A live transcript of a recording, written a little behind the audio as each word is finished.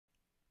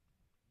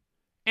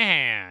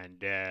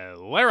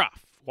They're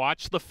off.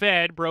 Watch the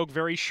Fed, broke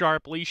very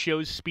sharply,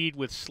 shows speed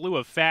with Slew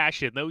of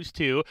Fashion. Those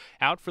two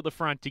out for the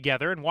front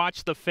together. And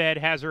Watch the Fed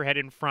has her head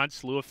in front.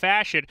 Slew of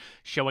Fashion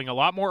showing a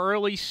lot more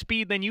early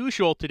speed than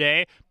usual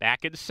today.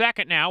 Back in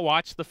second now.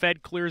 Watch the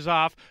Fed clears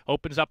off,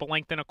 opens up a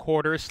length and a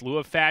quarter. Slew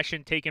of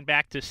Fashion taken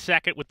back to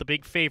second with the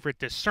big favorite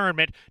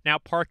Discernment now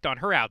parked on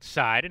her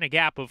outside. And a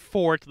gap of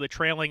 4 to the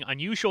trailing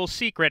Unusual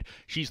Secret.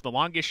 She's the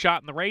longest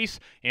shot in the race,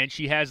 and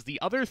she has the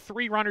other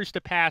 3 runners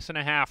to pass in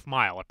a half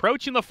mile.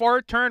 Approaching the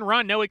forward turn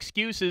run, no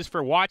excuses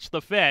for Watch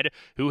the Fed,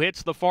 who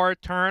hits the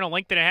forward turn, a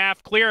length and a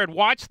half clear, and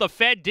Watch the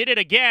Fed did it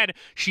again.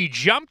 She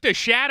jumped a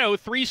shadow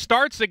 3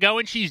 starts ago,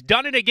 and she's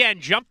done it again.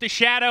 Jumped a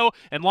shadow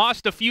and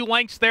lost a few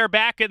lengths there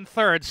back in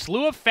third.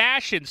 Slew of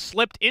Fashion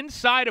slipped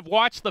inside of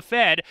Watch the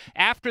Fed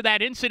after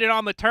that incident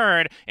on the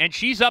turn, and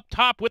she's up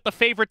top with the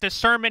favorite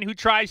Discernment, who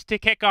tries to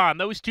kick on.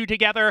 Those two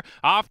together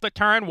off the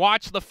turn.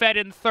 Watch the Fed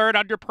in third,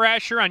 under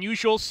pressure.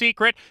 Unusual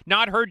Secret,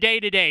 not her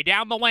day today.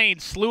 Down the lane,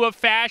 Slew of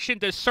Fashion,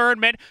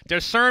 Discernment.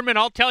 Discernment,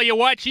 I'll tell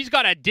you what, she's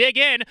got to dig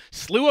in.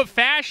 Slew of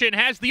Fashion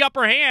has the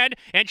upper hand,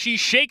 and she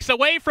shakes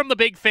away from the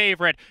big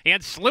favorite.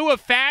 And Slew of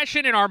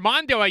Fashion and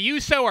Armando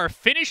Ayuso are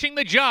finishing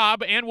the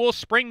job and will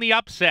spring the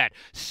upset.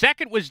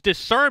 Second was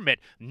Discernment.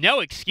 No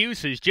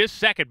excuses, just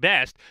second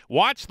best.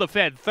 Watch the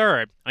Fed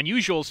third.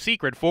 Unusual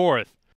Secret fourth.